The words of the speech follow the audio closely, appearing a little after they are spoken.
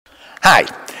Hi,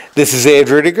 this is Ed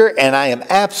Rudiger, and I am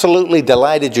absolutely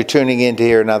delighted you're tuning in to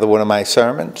hear another one of my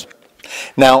sermons.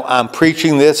 Now, I'm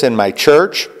preaching this in my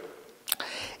church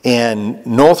in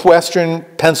northwestern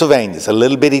Pennsylvania. It's a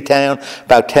little bitty town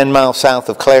about 10 miles south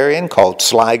of Clarion called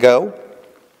Sligo.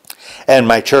 And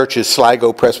my church is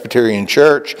Sligo Presbyterian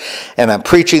Church, and I'm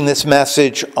preaching this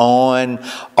message on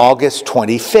August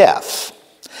 25th.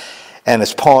 And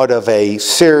it's part of a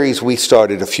series we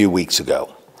started a few weeks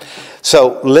ago.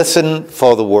 So listen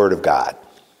for the Word of God.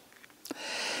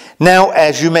 Now,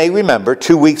 as you may remember,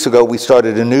 2 weeks ago we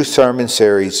started a new sermon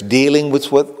series dealing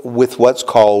with what's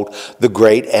called the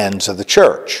great ends of the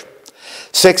church.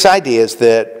 6 ideas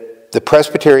that the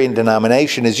Presbyterian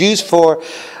denomination has used for,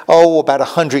 about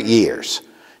 100 years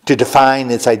to define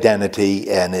its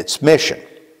identity and its mission.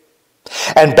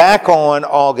 And back on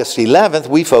August 11th,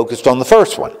 we focused on the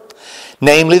first one,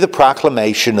 namely the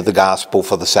proclamation of the gospel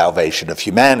for the salvation of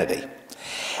humanity.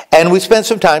 And we spent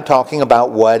some time talking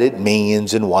about what it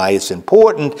means and why it's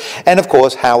important, and of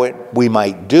course how we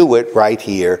might do it right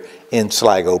here in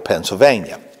Sligo,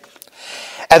 Pennsylvania.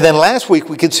 And then last week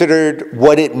we considered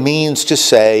what it means to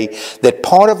say that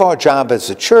part of our job as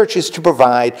a church is to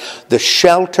provide the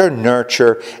shelter,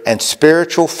 nurture, and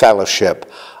spiritual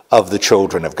fellowship of the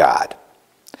children of God.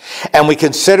 And we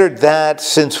considered that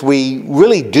since we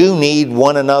really do need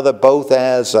one another both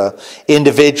as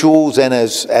individuals and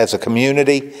as a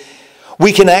community,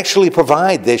 we can actually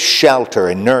provide this shelter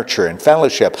and nurture and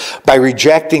fellowship by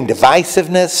rejecting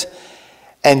divisiveness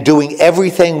and doing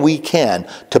everything we can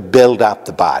to build up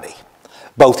the body,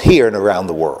 both here and around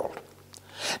the world.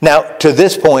 Now, to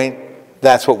this point,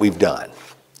 that's what we've done.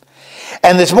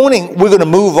 And this morning, we're going to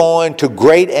move on to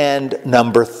great end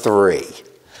number 3.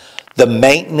 The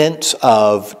maintenance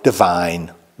of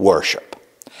divine worship.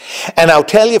 And I'll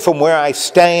tell you from where I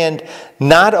stand,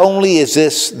 not only is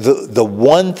this the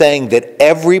one thing that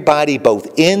everybody,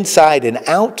 both inside and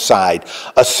outside,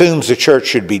 assumes the church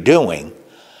should be doing,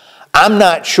 I'm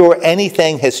not sure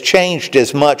anything has changed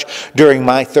as much during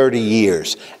my 30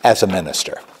 years as a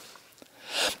minister.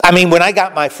 I mean, when I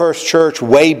got my first church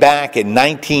way back in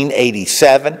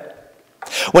 1987,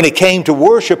 when it came to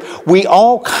worship, we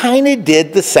all kind of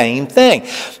did the same thing.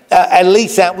 At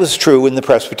least that was true in the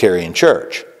Presbyterian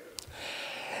Church.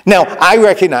 Now, I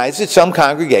recognize that some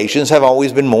congregations have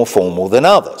always been more formal than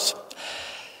others.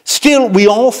 Still, we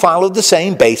all followed the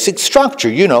same basic structure,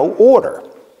 order.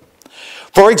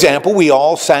 For example, we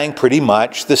all sang pretty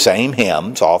much the same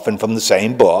hymns, often from the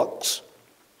same books.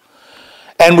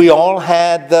 And we all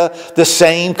had the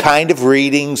same kind of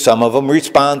reading, some of them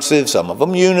responsive, some of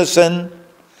them unison.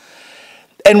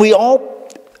 And we all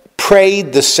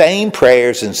prayed the same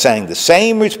prayers and sang the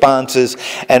same responses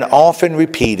and often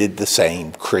repeated the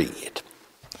same creed.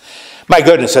 My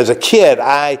goodness, as a kid,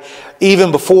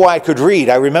 even before I could read,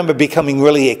 I remember becoming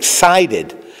really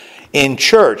excited in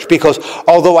church because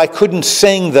although I couldn't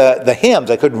sing the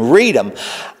hymns, I couldn't read them,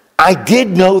 I did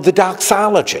know the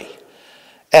doxology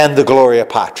and the Gloria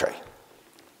Patri,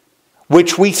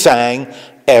 which we sang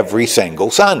every single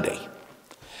Sunday.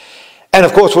 And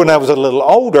of course, when I was a little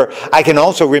older, I can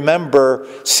also remember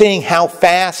seeing how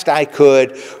fast I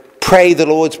could pray the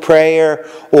Lord's Prayer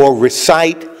or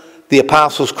recite the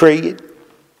Apostles' Creed.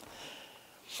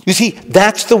 You see,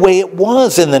 that's the way it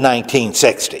was in the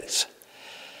 1960s.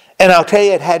 And I'll tell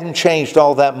you, it hadn't changed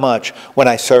all that much when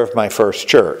I served my first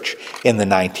church in the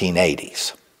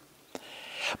 1980s.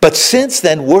 But since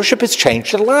then, worship has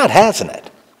changed a lot, hasn't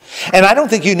it? And I don't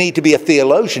think you need to be a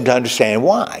theologian to understand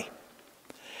why.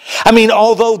 I mean,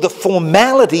 although the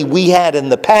formality we had in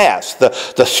the past,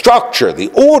 the structure, the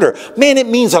order, man, it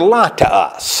means a lot to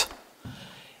us.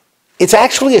 It's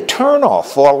actually a turnoff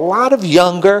for a lot of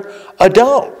younger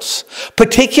adults,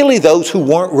 particularly those who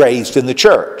weren't raised in the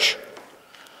church.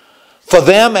 For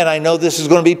them, and I know this is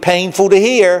going to be painful to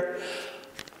hear,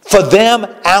 for them,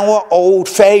 our old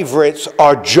favorites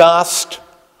are just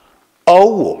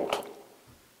old.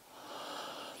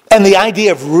 And the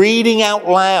idea of reading out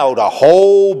loud a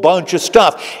whole bunch of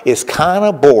stuff is kind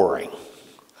of boring.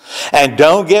 And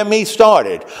don't get me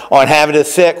started on having to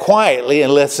sit quietly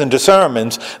and listen to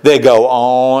sermons that go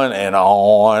on and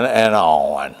on and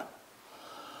on.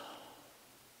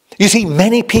 You see,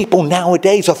 many people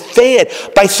nowadays are fed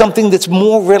by something that's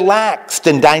more relaxed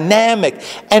and dynamic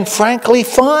and frankly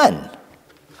fun.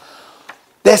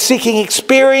 They're seeking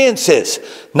experiences,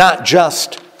 not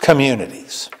just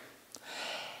communities.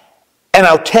 And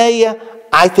I'll tell you,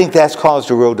 I think that's caused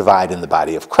a real divide in the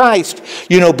body of Christ,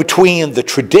 between the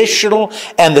traditional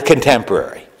and the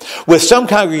contemporary. With some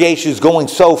congregations going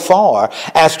so far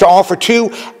as to offer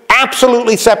 2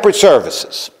 absolutely separate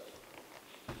services.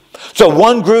 So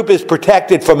one group is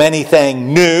protected from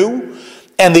anything new,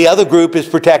 and the other group is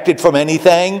protected from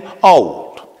anything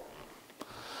old.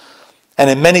 And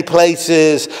in many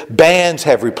places, bands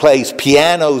have replaced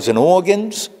pianos and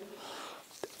organs,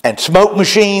 and smoke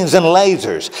machines and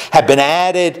lasers have been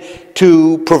added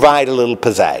to provide a little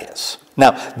pizzazz.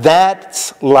 Now,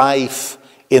 that's life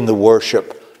in the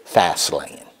worship fast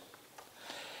lane.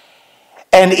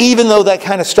 And even though that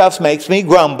kind of stuff makes me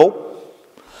grumble,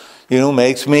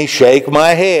 makes me shake my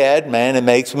head, man, it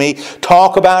makes me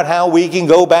talk about how we can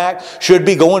go back, should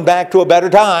be going back to a better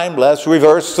time, let's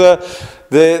reverse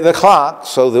the clock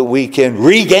so that we can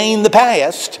regain the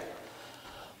past.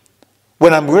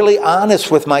 When I'm really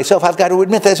honest with myself, I've got to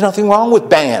admit there's nothing wrong with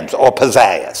bands or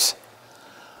pizzazz.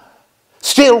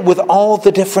 Still, with all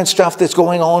the different stuff that's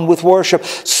going on with worship,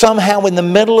 somehow in the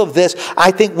middle of this,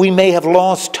 I think we may have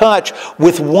lost touch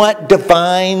with what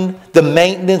the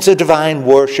maintenance of divine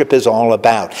worship is all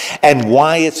about, and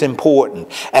why it's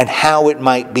important, and how it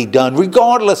might be done,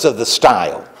 regardless of the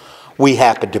style we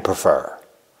happen to prefer.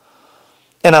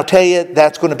 And I'll tell you,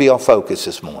 that's going to be our focus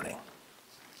this morning.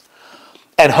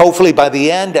 And hopefully by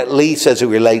the end, at least as it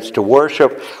relates to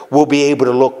worship, we'll be able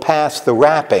to look past the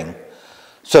wrapping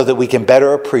so that we can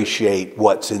better appreciate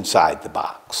what's inside the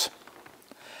box.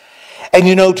 And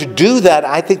to do that,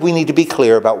 I think we need to be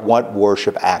clear about what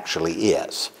worship actually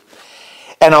is.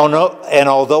 And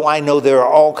although I know there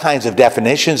are all kinds of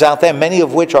definitions out there, many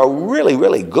of which are really,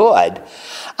 really good,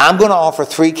 I'm going to offer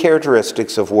 3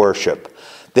 characteristics of worship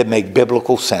that make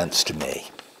biblical sense to me.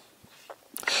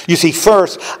 You see,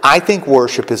 first, I think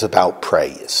worship is about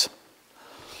praise.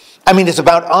 It's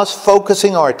about us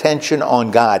focusing our attention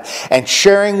on God and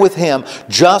sharing with Him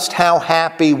just how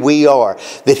happy we are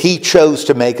that He chose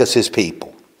to make us His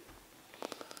people.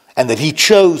 And that He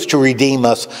chose to redeem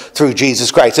us through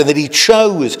Jesus Christ. And that He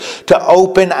chose to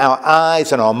open our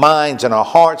eyes and our minds and our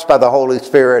hearts by the Holy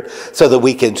Spirit so that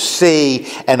we can see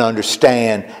and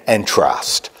understand and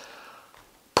trust.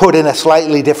 Put in a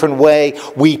slightly different way,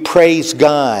 we praise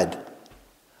God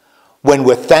when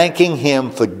we're thanking Him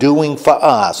for doing for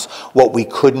us what we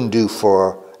couldn't do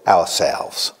for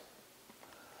ourselves.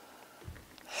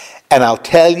 And I'll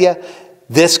tell you,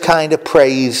 this kind of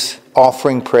praise,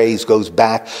 offering praise, goes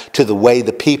back to the way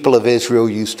the people of Israel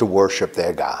used to worship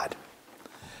their God.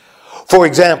 For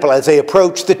example, as they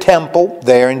approached the temple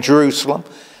there in Jerusalem,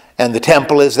 and the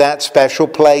temple is that special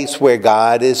place where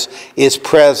God is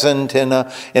present in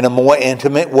a more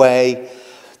intimate way,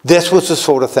 this was the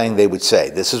sort of thing they would say.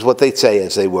 This is what they'd say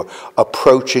as they were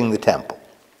approaching the temple.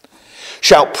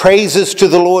 Shout praises to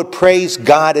the Lord, praise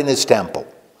God in His temple.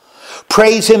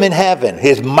 Praise Him in heaven,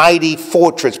 His mighty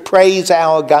fortress. Praise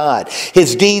our God.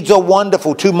 His deeds are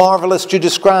wonderful, too marvelous to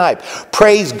describe.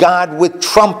 Praise God with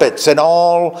trumpets and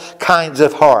all kinds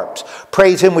of harps.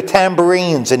 Praise Him with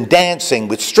tambourines and dancing,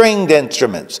 with stringed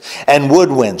instruments and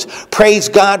woodwinds. Praise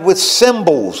God with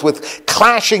cymbals, with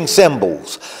clashing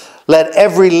cymbals. Let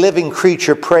every living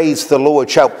creature praise the Lord.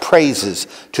 Shout praises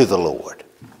to the Lord.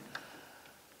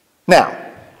 Now,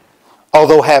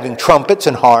 although having trumpets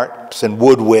and harps and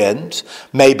woodwinds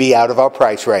may be out of our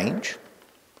price range,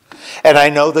 and I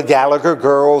know the Gallagher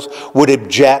girls would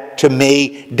object to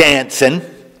me dancing,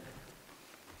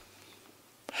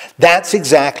 that's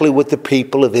exactly what the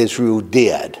people of Israel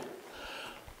did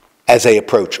as they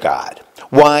approached God.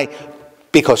 Why?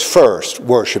 Because first,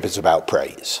 worship is about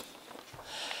praise.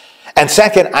 And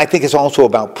second, I think it's also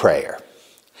about prayer.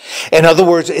 In other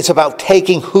words, it's about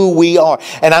taking who we are.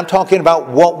 And I'm talking about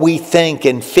what we think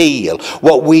and feel,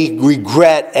 what we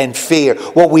regret and fear,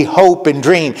 what we hope and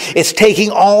dream. It's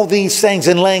taking all these things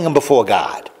and laying them before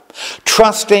God.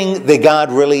 Trusting that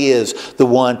God really is the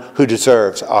one who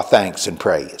deserves our thanks and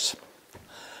praise.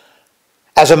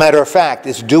 As a matter of fact,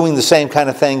 it's doing the same kind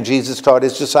of thing Jesus taught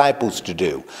His disciples to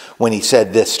do when He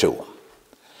said this to them.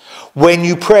 When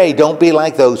you pray, don't be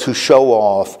like those who show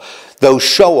off, those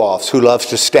show-offs who love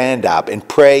to stand up and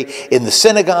pray in the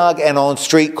synagogue and on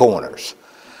street corners.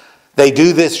 They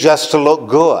do this just to look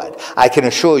good. I can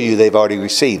assure you they've already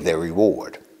received their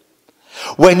reward.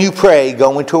 When you pray,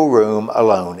 go into a room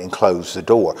alone and close the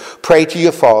door. Pray to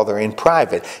your Father in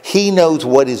private. He knows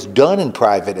what is done in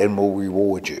private and will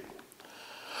reward you.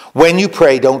 When you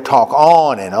pray, don't talk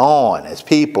on and on as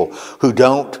people who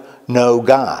don't know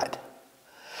God.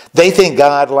 They think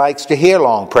God likes to hear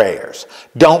long prayers.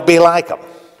 Don't be like them.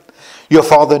 Your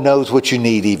Father knows what you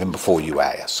need even before you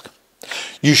ask.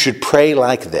 You should pray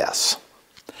like this.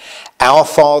 Our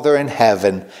Father in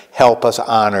heaven, help us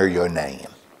honor your name.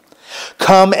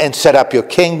 Come and set up your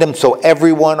kingdom so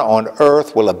everyone on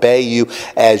earth will obey you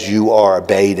as you are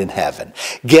obeyed in heaven.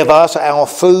 Give us our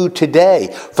food today.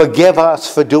 Forgive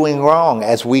us for doing wrong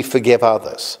as we forgive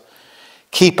others.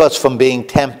 Keep us from being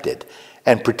tempted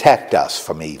and protect us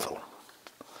from evil.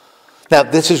 Now,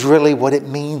 this is really what it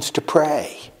means to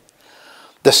pray.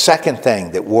 The second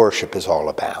thing that worship is all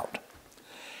about.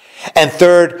 And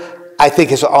third, I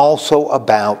think is also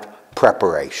about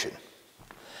preparation.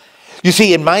 You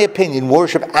see, in my opinion,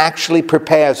 worship actually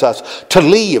prepares us to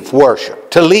leave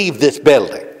worship, to leave this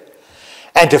building,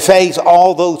 and to face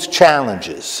all those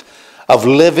challenges of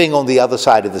living on the other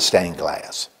side of the stained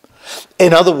glass.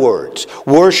 In other words,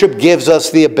 worship gives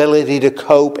us the ability to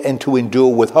cope and to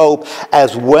endure with hope,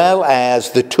 as well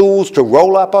as the tools to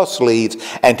roll up our sleeves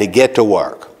and to get to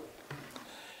work.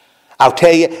 I'll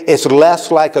tell you, it's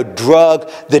less like a drug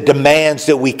that demands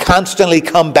that we constantly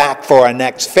come back for our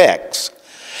next fix,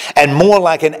 and more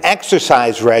like an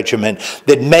exercise regimen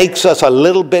that makes us a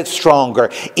little bit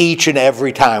stronger each and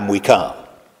every time we come.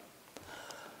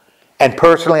 And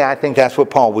personally, I think that's what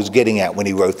Paul was getting at when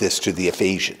he wrote this to the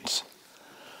Ephesians.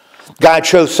 God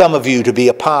chose some of you to be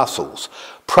apostles,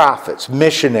 prophets,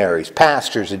 missionaries,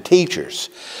 pastors, and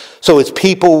teachers, so his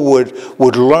people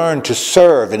would learn to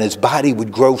serve and his body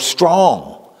would grow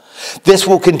strong. This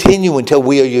will continue until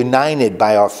we are united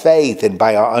by our faith and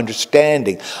by our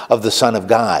understanding of the Son of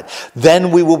God.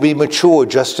 Then we will be mature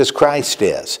just as Christ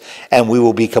is, and we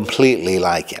will be completely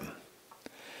like him.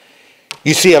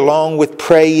 You see, along with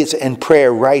praise and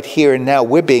prayer right here and now,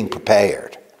 we're being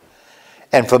prepared.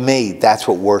 And for me, that's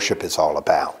what worship is all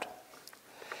about.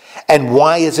 And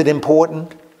why is it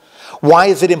important? Why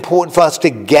is it important for us to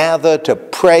gather, to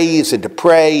praise and to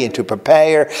pray and to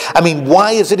prepare? I mean,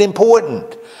 why is it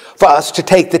important for us to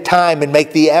take the time and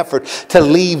make the effort to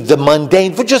leave the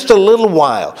mundane for just a little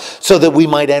while so that we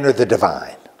might enter the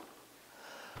divine?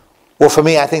 Well, for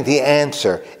me, I think the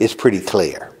answer is pretty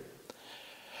clear.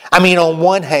 I mean, on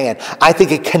one hand, I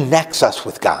think it connects us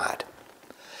with God.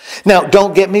 Now,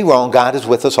 don't get me wrong, God is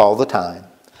with us all the time.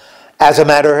 As a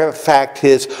matter of fact,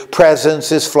 his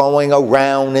presence is flowing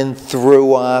around and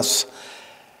through us.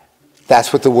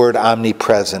 That's what the word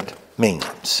omnipresent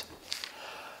means.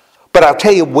 But I'll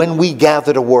tell you, when we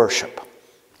gather to worship,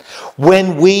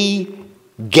 when we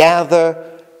gather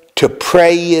to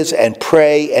praise and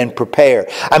pray and prepare.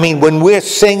 I mean, when we're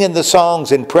singing the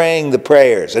songs and praying the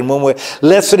prayers, and when we're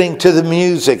listening to the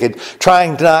music and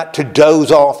trying not to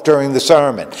doze off during the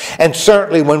sermon, and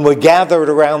certainly when we're gathered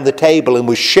around the table and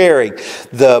we're sharing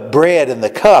the bread and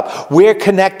the cup, we're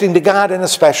connecting to God in a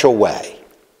special way.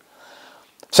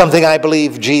 Something I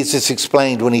believe Jesus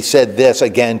explained when he said this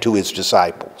again to his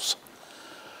disciples.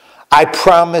 I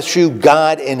promise you,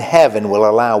 God in heaven will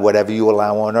allow whatever you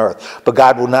allow on earth, but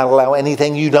God will not allow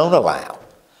anything you don't allow.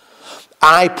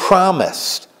 I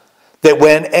promised that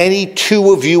when any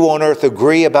two of you on earth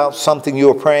agree about something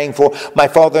you're praying for, my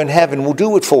Father in heaven will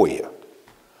do it for you.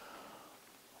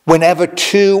 Whenever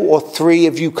 2 or 3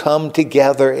 of you come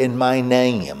together in my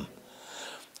name,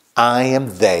 I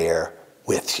am there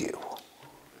with you.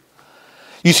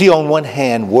 You see, on one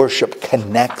hand, worship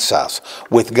connects us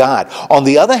with God. On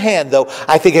the other hand, though,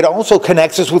 I think it also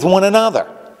connects us with one another.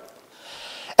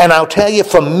 And I'll tell you,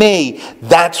 for me,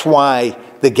 that's why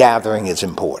the gathering is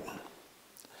important.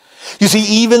 You see,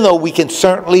 even though we can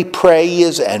certainly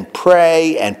praise and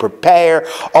pray and prepare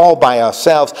all by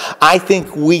ourselves, I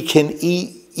think we can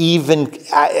even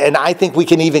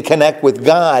connect with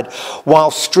God while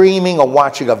streaming or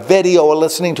watching a video or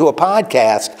listening to a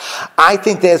podcast. I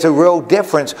think there's a real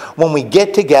difference when we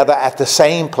get together at the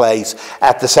same place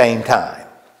at the same time.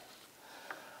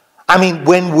 I mean,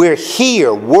 when we're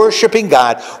here worshiping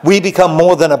God, we become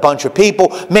more than a bunch of people.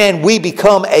 Man, we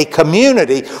become a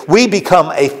community. We become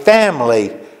a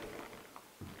family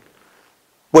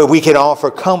where we can offer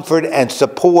comfort and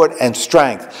support and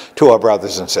strength to our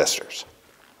brothers and sisters.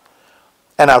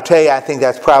 And I'll tell you, I think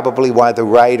that's probably why the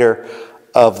writer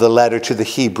of the letter to the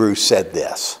Hebrews said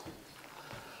this.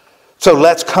 So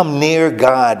let's come near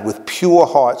God with pure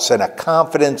hearts and a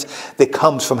confidence that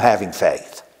comes from having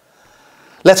faith.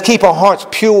 Let's keep our hearts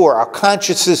pure, our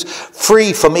consciences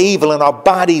free from evil, and our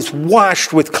bodies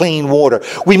washed with clean water.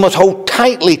 We must hold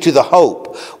tightly to the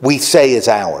hope we say is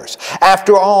ours.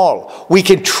 After all, we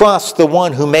can trust the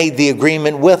one who made the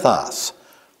agreement with us.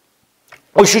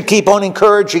 We should keep on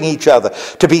encouraging each other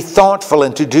to be thoughtful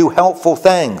and to do helpful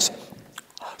things.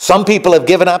 Some people have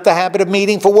given up the habit of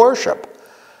meeting for worship,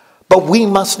 but we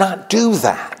must not do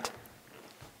that.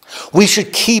 We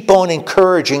should keep on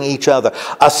encouraging each other,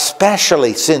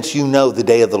 especially since you know the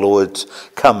day of the Lord's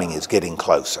coming is getting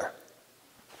closer.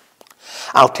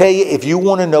 I'll tell you, if you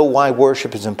want to know why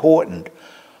worship is important,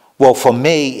 well, for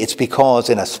me, it's because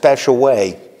in a special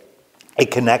way,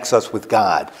 it connects us with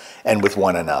God and with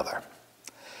one another.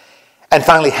 And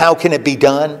finally, how can it be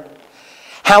done?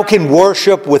 How can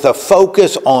worship with a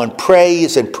focus on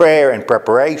praise and prayer and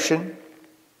preparation?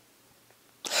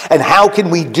 And how can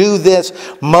we do this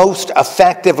most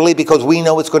effectively because we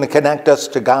know it's going to connect us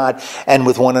to God and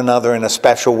with one another in a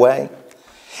special way?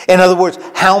 In other words,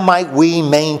 how might we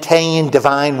maintain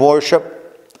divine worship?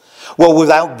 Well,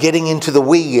 without getting into the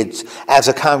weeds as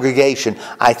a congregation,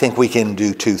 I think we can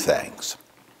do two things.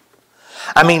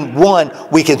 I mean, one,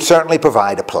 we can certainly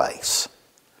provide a place.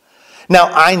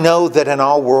 Now, I know that in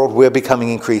our world we're becoming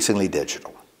increasingly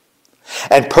digital.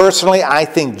 And personally, I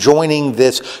think joining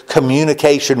this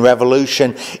communication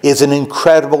revolution is an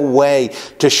incredible way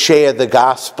to share the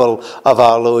gospel of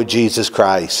our Lord Jesus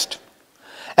Christ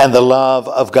and the love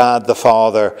of God the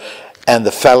Father and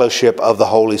the fellowship of the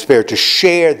Holy Spirit, to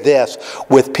share this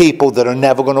with people that are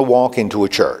never going to walk into a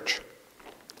church.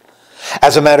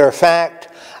 As a matter of fact,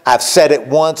 I've said it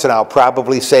once and I'll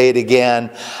probably say it again.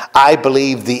 I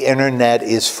believe the internet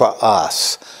is for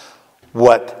us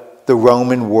what the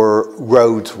Roman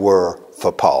roads were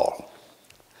for Paul.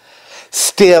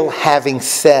 Still, having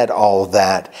said all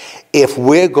that, if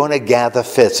we're going to gather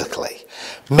physically,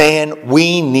 man,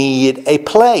 we need a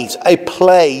place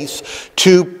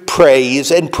to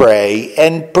praise and pray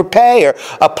and prepare,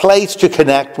 a place to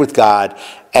connect with God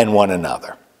and one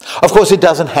another. Of course, it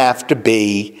doesn't have to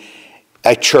be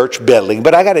a church building,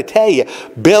 but I got to tell you,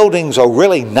 buildings are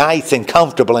really nice and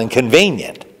comfortable and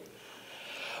convenient.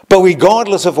 But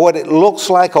regardless of what it looks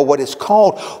like or what it's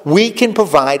called, we can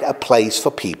provide a place for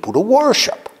people to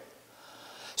worship.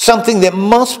 Something that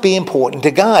must be important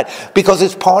to God because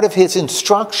it's part of His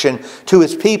instruction to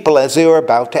His people as they are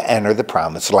about to enter the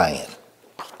promised land.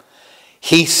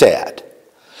 He said,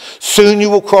 "Soon you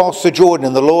will cross the Jordan,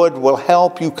 and the Lord will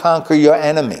help you conquer your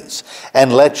enemies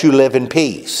and let you live in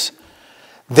peace.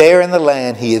 There in the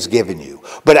land He has given you.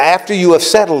 But after you have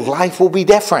settled, life will be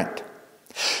different.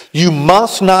 You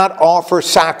must not offer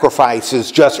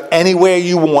sacrifices just anywhere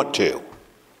you want to.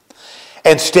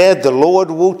 Instead, the Lord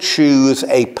will choose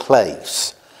a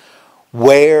place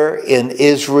where in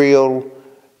Israel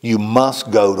you must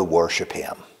go to worship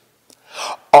Him.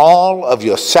 All of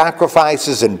your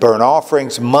sacrifices and burnt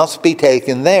offerings must be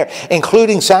taken there,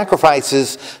 including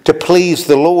sacrifices to please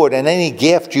the Lord and any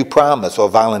gift you promise or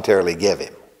voluntarily give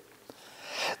Him.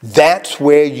 That's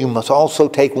where you must also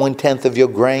take 1/10 of your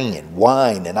grain,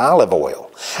 wine, and olive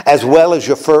oil, as well as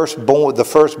the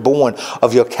firstborn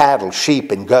of your cattle,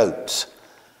 sheep, and goats.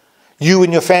 You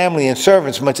and your family and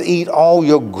servants must eat all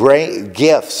your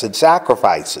gifts and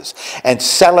sacrifices and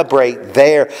celebrate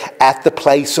there at the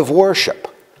place of worship,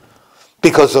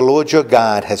 because the Lord your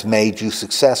God has made you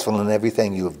successful in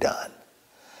everything you have done.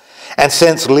 And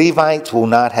since Levites will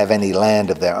not have any land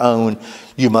of their own,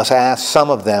 you must ask some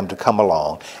of them to come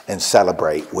along and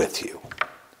celebrate with you."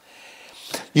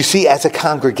 You see, as a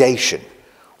congregation,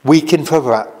 we can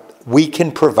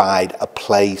provide a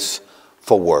place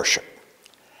for worship.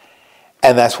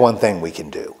 And that's one thing we can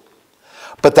do.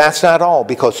 But that's not all,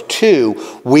 because two,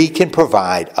 we can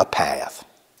provide a path.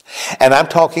 And I'm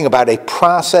talking about a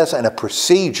process and a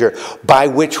procedure by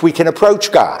which we can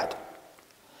approach God.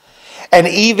 And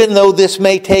even though this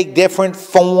may take different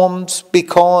forms,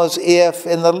 because if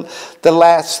in the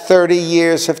last 30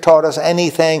 years have taught us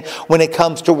anything, when it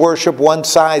comes to worship, one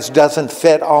size doesn't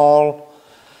fit all,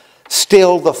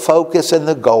 still the focus and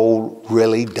the goal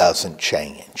really doesn't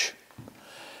change.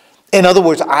 In other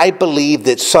words, I believe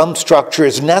that some structure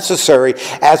is necessary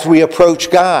as we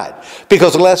approach God.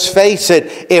 Because let's face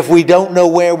it, if we don't know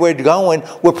where we're going,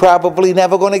 we're probably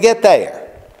never going to get there.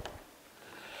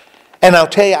 And I'll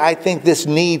tell you, I think this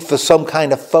need for some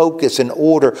kind of focus and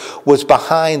order was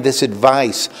behind this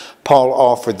advice Paul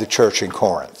offered the church in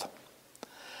Corinth.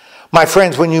 My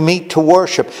friends, when you meet to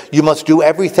worship, you must do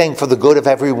everything for the good of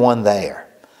everyone there.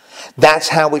 That's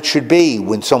how it should be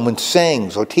when someone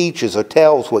sings or teaches or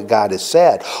tells what God has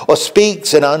said, or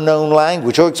speaks an unknown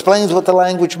language, or explains what the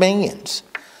language means.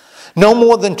 No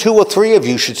more than 2 or 3 of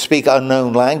you should speak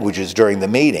unknown languages during the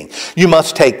meeting. You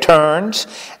must take turns,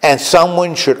 and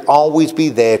someone should always be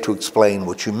there to explain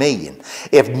what you mean.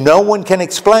 If no one can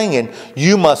explain it,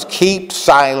 you must keep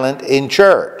silent in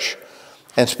church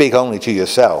and speak only to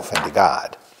yourself and to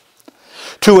God.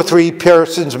 2 or 3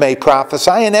 persons may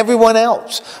prophesy, and everyone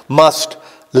else must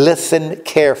listen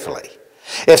carefully.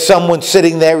 If someone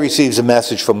sitting there receives a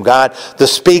message from God, the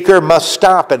speaker must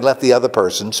stop and let the other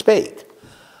person speak.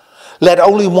 Let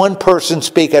only one person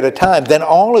speak at a time. Then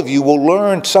all of you will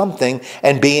learn something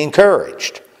and be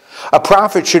encouraged. A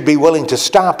prophet should be willing to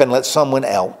stop and let someone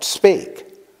else speak.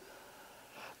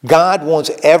 God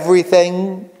wants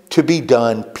everything to be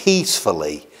done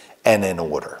peacefully and in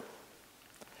order.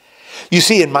 You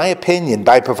see, in my opinion,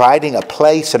 by providing a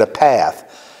place and a path,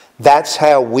 that's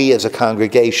how we as a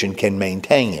congregation can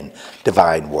maintain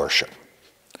divine worship.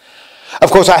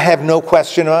 Of course, I have no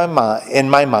question in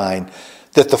my mind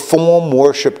that the form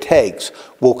worship takes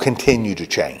will continue to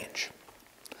change.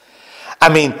 I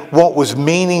mean, what was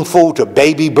meaningful to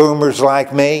baby boomers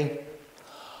like me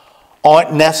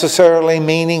aren't necessarily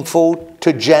meaningful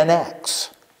to Gen X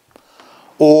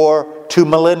or to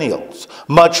millennials,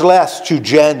 much less to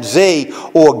Gen Z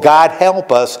or, God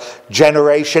help us,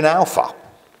 Generation Alpha.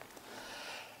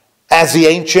 As the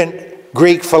ancient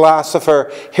Greek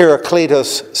philosopher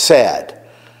Heraclitus said,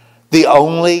 the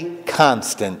only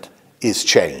constant is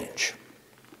change.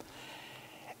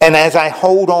 And as I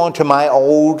hold on to my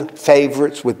old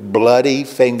favorites with bloody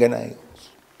fingernails,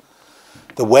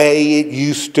 the way it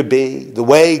used to be, the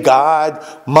way God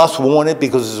must want it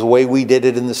because it's the way we did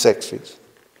it in the 60s,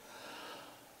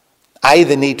 I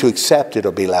either need to accept it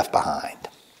or be left behind.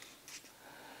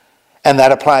 And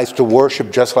that applies to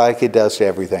worship just like it does to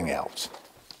everything else.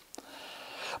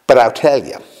 But I'll tell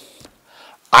you,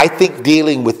 I think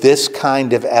dealing with this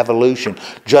kind of evolution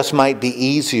just might be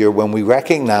easier when we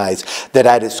recognize that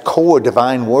at its core,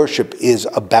 divine worship is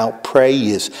about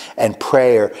praise and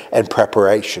prayer and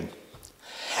preparation.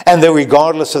 And that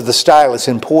regardless of the style, it's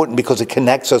important because it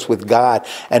connects us with God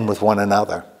and with one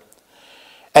another.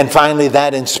 And finally,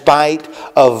 that in spite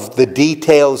of the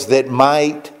details that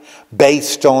might,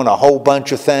 based on a whole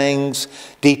bunch of things,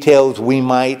 details we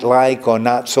might like or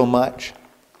not so much,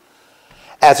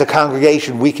 as a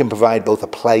congregation, we can provide both a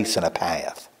place and a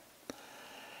path.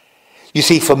 You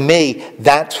see, for me,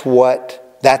 that's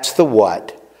the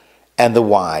what and the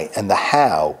why and the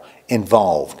how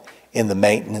involved in the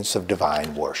maintenance of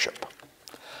divine worship.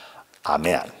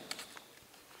 Amen.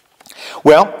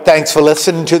 Well, thanks for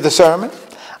listening to the sermon.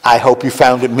 I hope you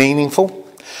found it meaningful.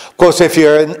 Of course, if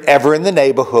you're ever in the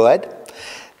neighborhood,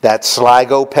 that's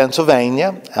Sligo,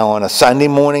 Pennsylvania, on a Sunday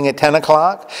morning at 10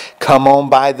 o'clock. Come on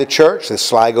by the church, the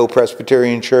Sligo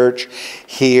Presbyterian Church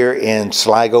here in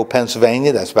Sligo,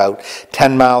 Pennsylvania. That's about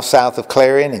 10 miles south of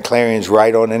Clarion, and Clarion's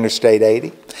right on Interstate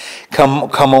 80.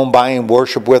 Come on by and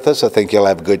worship with us. I think you'll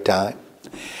have a good time.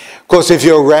 Of course, if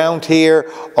you're around here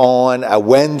on a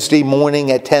Wednesday morning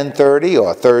at 10:30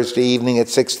 or a Thursday evening at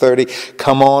 6:30,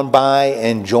 come on by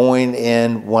and join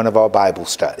in one of our Bible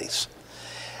studies.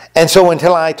 And so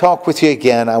until I talk with you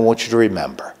again, I want you to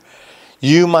remember,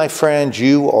 you, my friend,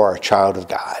 you are a child of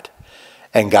God,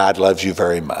 and God loves you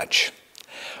very much.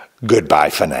 Goodbye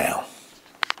for now.